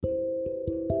Hi,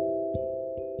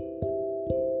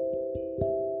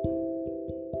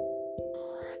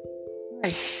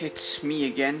 it's me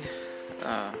again,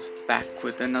 uh, back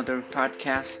with another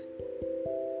podcast.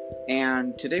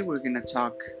 And today we're gonna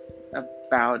talk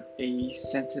about a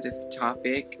sensitive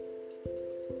topic.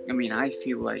 I mean, I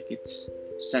feel like it's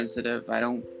sensitive. I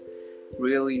don't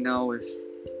really know if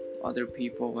other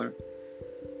people are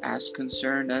as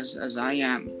concerned as I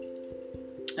am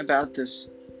about this.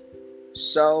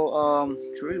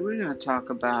 We're gonna talk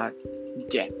about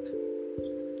death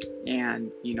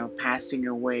and, passing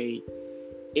away,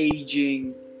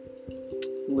 aging,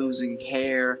 losing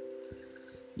hair.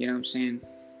 You know what I'm saying?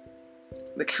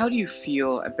 Like, how do you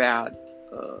feel about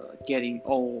getting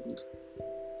old,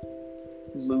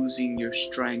 losing your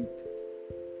strength,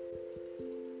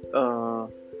 uh,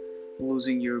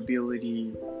 losing your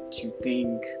ability to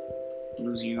think,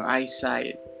 losing your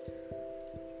eyesight,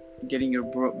 getting your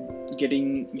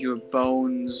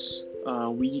bones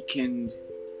weakened,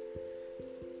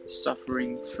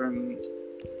 suffering from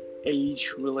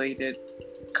age-related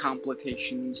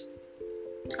complications?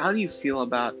 How do you feel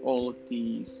about all of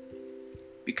these?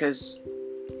 Because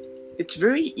it's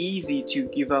very easy to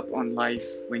give up on life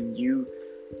when you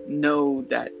know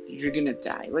that you're gonna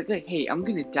die. Like, hey, I'm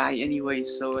gonna die anyway,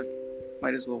 so I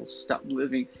might as well stop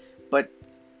living. But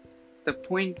the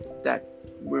point that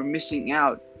we're missing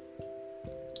out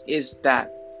is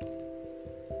that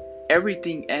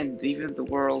everything ends, even the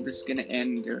world is gonna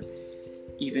end, or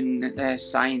even as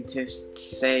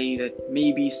scientists say that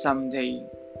maybe someday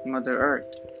Mother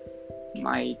Earth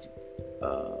might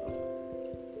uh,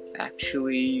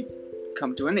 actually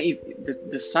come to an end.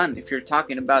 The sun, if you're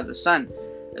talking about the sun,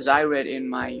 as I read in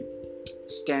my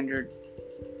standard,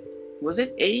 was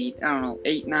it 8? I don't know,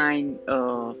 8, 9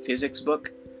 physics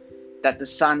book, that the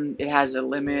sun, it has a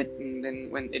limit, and then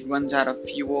when it runs out of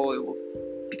fuel, it will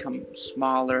become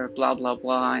smaller, blah blah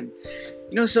blah. And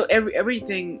so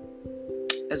everything,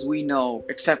 as we know,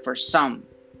 except for some,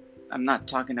 I'm not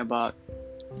talking about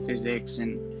physics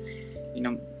and you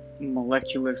know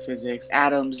molecular physics,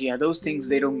 atoms, yeah, those things,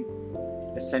 they don't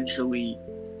essentially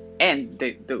end.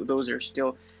 Those are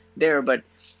still there, but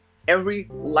every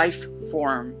life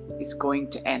form is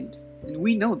going to end, and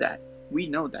we know that. We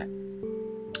know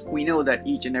that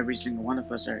each and every single one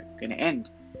of us are going to end.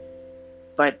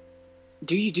 But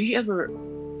do you ever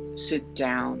sit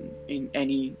down in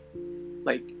any,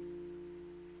 like,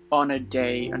 on a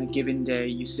given day,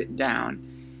 you sit down,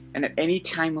 and at any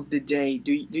time of the day,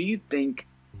 do you think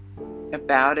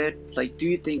about it? Like, do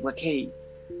you think, like, hey,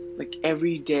 like,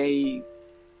 every day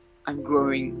I'm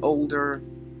growing older,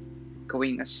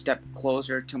 going a step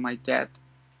closer to my death?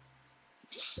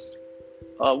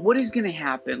 What is gonna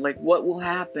happen? Like, what will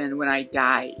happen when I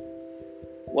die?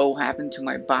 What will happen to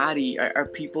my body? Are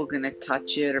people gonna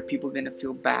touch it? Are people gonna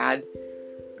feel bad?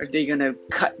 Are they gonna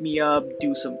cut me up,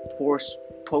 do some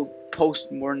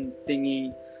post-mortem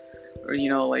thingy? Or,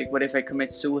 like, what if I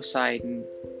commit suicide? And,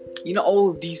 all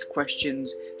of these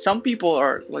questions. Some people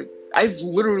are, like, I've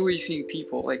literally seen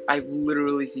people who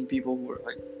are,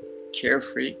 like,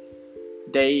 carefree.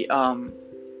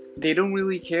 They don't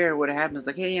really care what happens.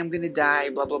 Like, hey, I'm gonna die,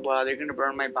 blah blah blah. They're gonna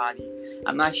burn my body.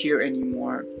 I'm not here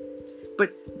anymore.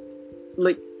 But,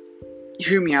 like,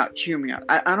 hear me out.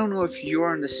 I don't know if you're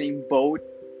on the same boat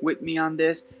with me on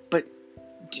this, but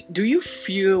do you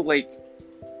feel like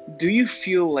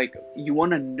you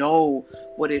want to know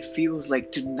what it feels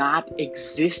like to not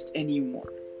exist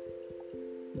anymore?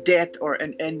 Death, or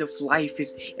an end of life,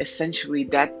 is essentially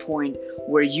that point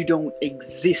where you don't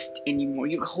exist anymore.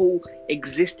 Your whole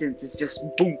existence is just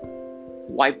boom,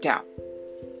 wiped out.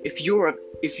 If you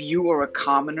are a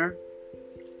commoner,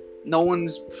 no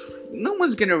one's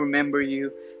gonna remember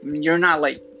you. I mean, you're not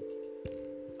like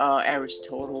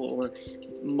Aristotle or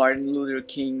Martin Luther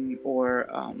King or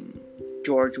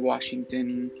George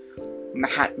Washington,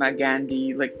 Mahatma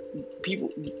Gandhi. Like,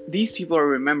 these people are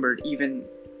remembered even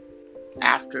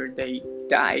after they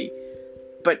die.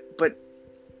 But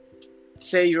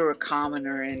say you're a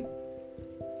commoner and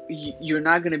you're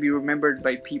not gonna be remembered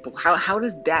by people. How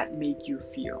does that make you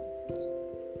feel?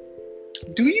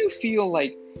 Do you feel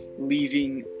like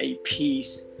leaving a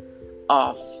piece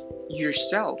of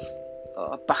yourself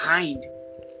behind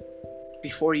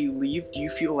before you leave? Do you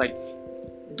feel like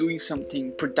doing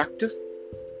something productive,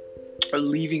 or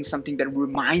leaving something that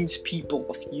reminds people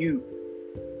of you?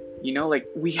 Like,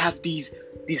 we have these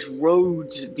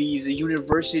roads, these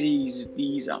universities,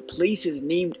 these places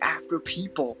named after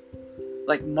people,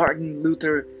 like Martin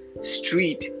Luther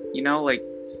Street, like,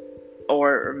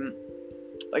 or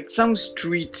like some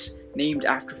streets named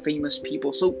after famous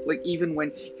people. So, like, even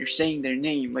when you're saying their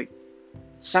name, like,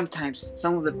 sometimes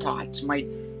some of the thoughts might,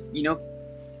 you know,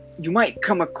 you might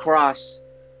come across,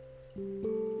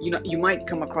 you might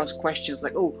come across questions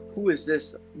like, oh, who is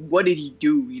this? What did he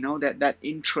do? That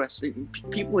interest.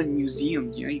 People in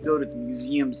museums, you go to the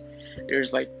museums,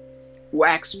 there's like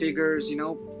wax figures,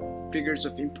 figures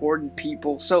of important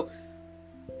people. So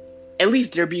at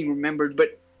least they're being remembered.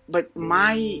 But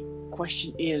my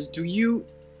question is, do you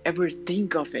ever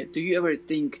think of it? Do you ever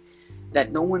think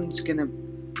that no one's gonna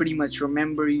pretty much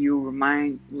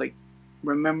remind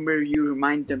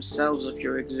themselves of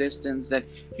your existence, that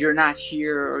you're not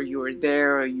here, or you were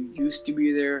there, or you used to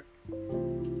be there?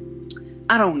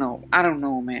 I don't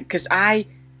know, man. Cause I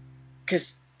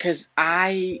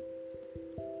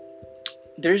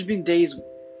there's been days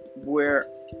where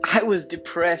I was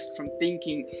depressed from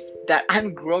thinking that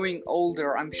I'm growing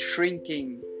older, I'm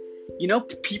shrinking.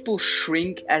 People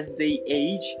shrink as they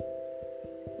age.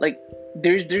 Like,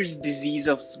 there's disease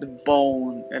of the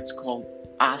bone that's called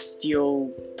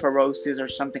osteoporosis or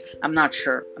something. I'm not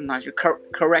sure.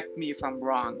 Correct me if I'm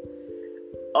wrong.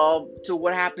 So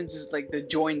what happens is, like, the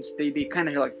joints, they kind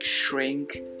of like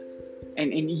shrink,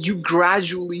 and you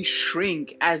gradually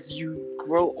shrink as you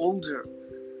grow older.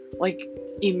 Like,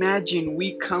 imagine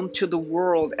we come to the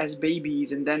world as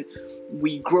babies, and then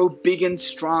we grow big and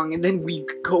strong, and then we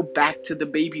go back to the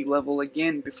baby level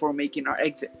again before making our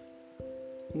exit.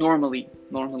 Normally,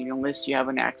 unless you have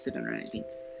an accident or anything.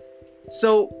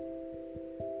 So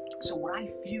what I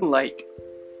feel like,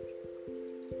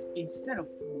 instead of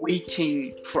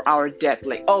waiting for our death,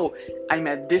 like, oh, I'm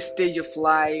at this stage of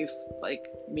life, like,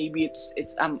 maybe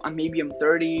maybe I'm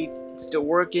 30, still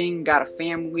working, got a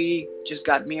family, just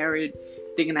got married,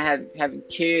 thinking of having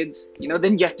kids,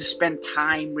 then you have to spend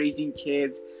time raising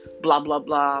kids, blah blah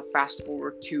blah. Fast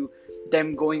forward to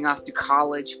them going off to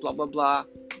college, blah blah blah,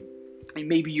 and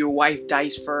maybe your wife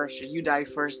dies first, or you die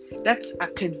first. That's a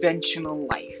conventional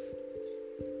life.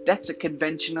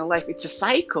 It's a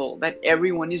cycle that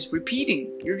everyone is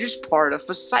repeating. You're just part of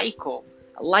a cycle,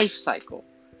 a life cycle.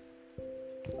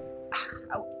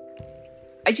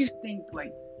 I just think,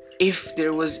 like, if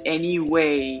there was any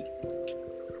way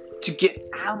to get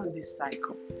out of this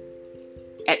cycle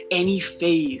at any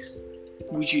phase,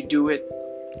 would you do it?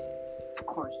 Of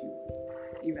course you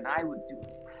would. Even I would do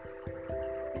it.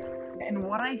 And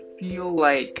what I feel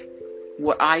like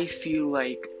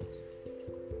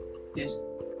this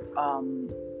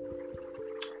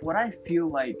what I feel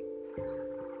like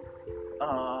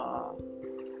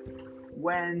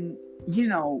when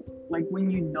like, when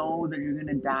that you're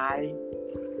gonna die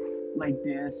like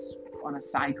this on a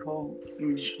cycle,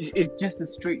 it's just a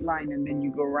straight line, and then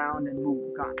you go around and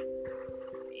move on.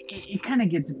 It kind of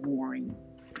gets boring.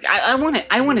 I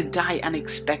want to die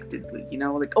unexpectedly,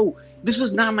 like, oh, this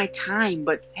was not my time,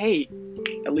 but hey,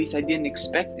 at least I didn't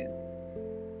expect it.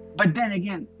 But then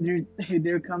again,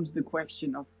 there comes the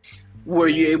question of, were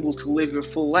you able to live your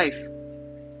full life?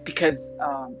 Because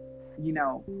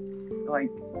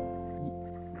like,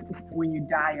 when you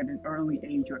die at an early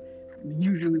age, or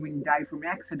usually when you die from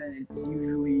accident, it's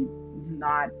usually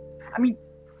not. I mean,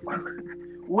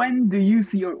 when do you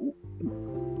see, or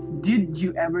did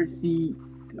you ever see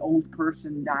an old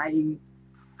person dying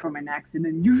from an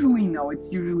accident? Usually no. It's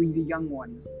usually the young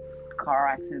ones. Car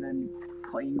accident,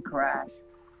 plane crash,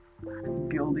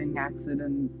 building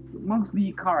accident,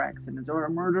 mostly car accidents, or a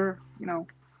murder.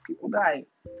 People die.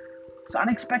 So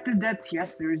unexpected deaths,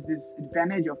 yes, there is this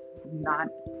advantage of not,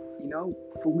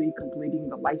 fully completing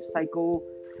the life cycle.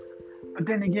 But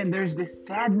then again, there's this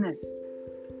sadness.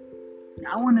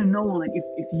 I want to know, like, if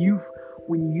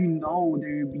when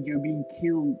that you're being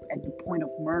killed at the point of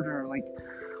murder, like,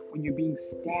 when you're being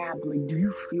stabbed, like, do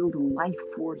you feel the life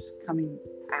force coming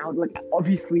out? Like,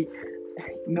 obviously,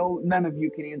 none of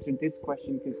you can answer this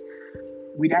question, because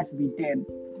we'd have to be dead.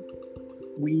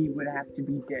 We would have to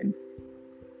be dead.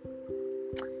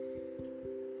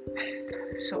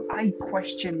 So I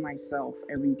question myself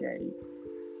every day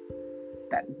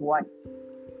that what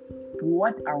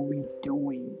are we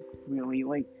doing, really?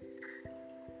 Like,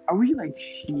 are we like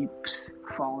sheeps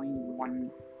following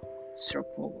one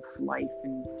circle of life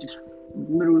and just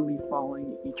literally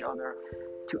following each other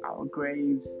to our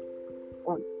graves?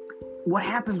 Or what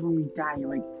happens when we die?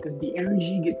 Like, does the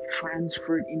energy get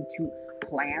transferred into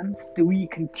plants? Do we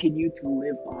continue to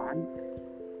live on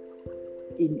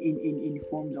in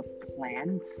forms of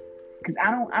plants? Because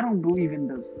I don't believe in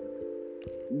the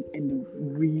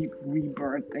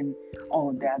rebirth and all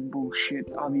of that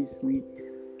bullshit, obviously.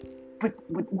 But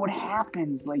what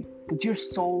happens? Like, does your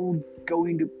soul go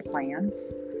into plants?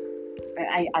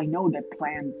 I know that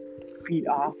plants feed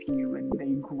off you and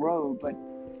they grow, but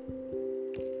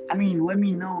I mean, let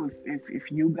me know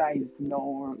if you guys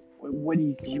know, or what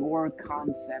is your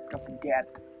concept of death.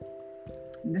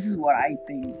 This is what I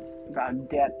think about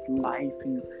death, life,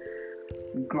 and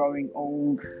growing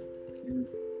old.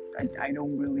 And I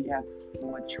don't really have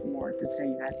much more to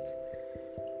say.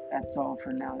 That's all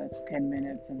for now. That's 10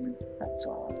 minutes, and that's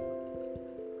all.